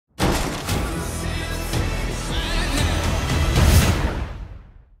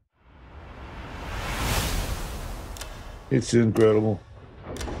It's incredible.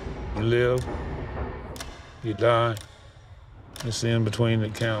 You live, you die. It's the in-between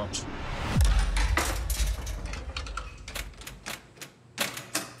that counts.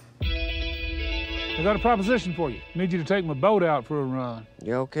 I got a proposition for you. Need you to take my boat out for a run.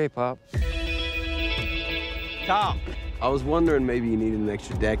 Yeah, okay, Pop. Tom, I was wondering maybe you needed an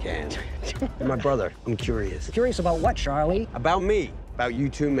extra deckhand. You're my brother. I'm curious. Curious about what, Charlie? About me. About you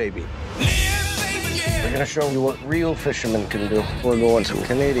too, maybe. We're gonna show you what real fishermen can do. We're going to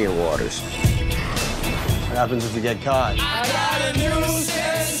Canadian waters. What happens if we get caught? I got a new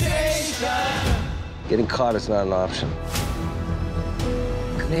sensation. Getting caught is not an option.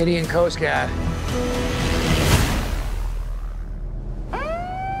 Canadian Coast Guard.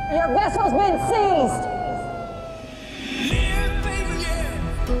 Your vessel's been seized.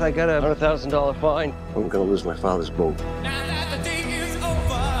 I got a $100,000 fine. I'm gonna lose my father's boat.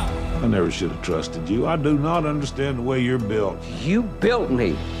 I never should have trusted you. I do not understand the way you're built. You built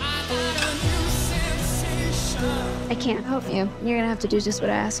me. I can't help you. You're gonna have to do just what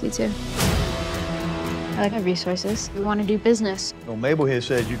I ask you to. I like my resources. We want to do business. Well, Mabel here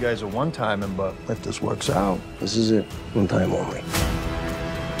says you guys are one-timing, but if this works out... This is it. One time only.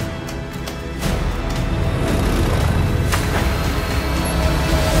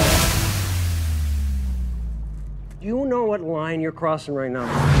 Do you know what line you're crossing right now?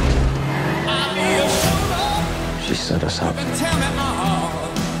 She set us up.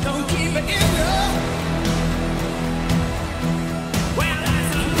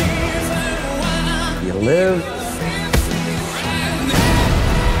 You live.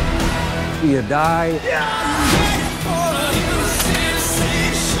 You die.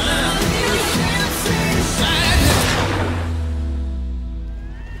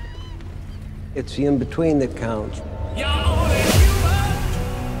 It's the in-between that counts.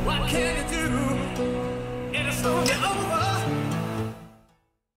 What can you do?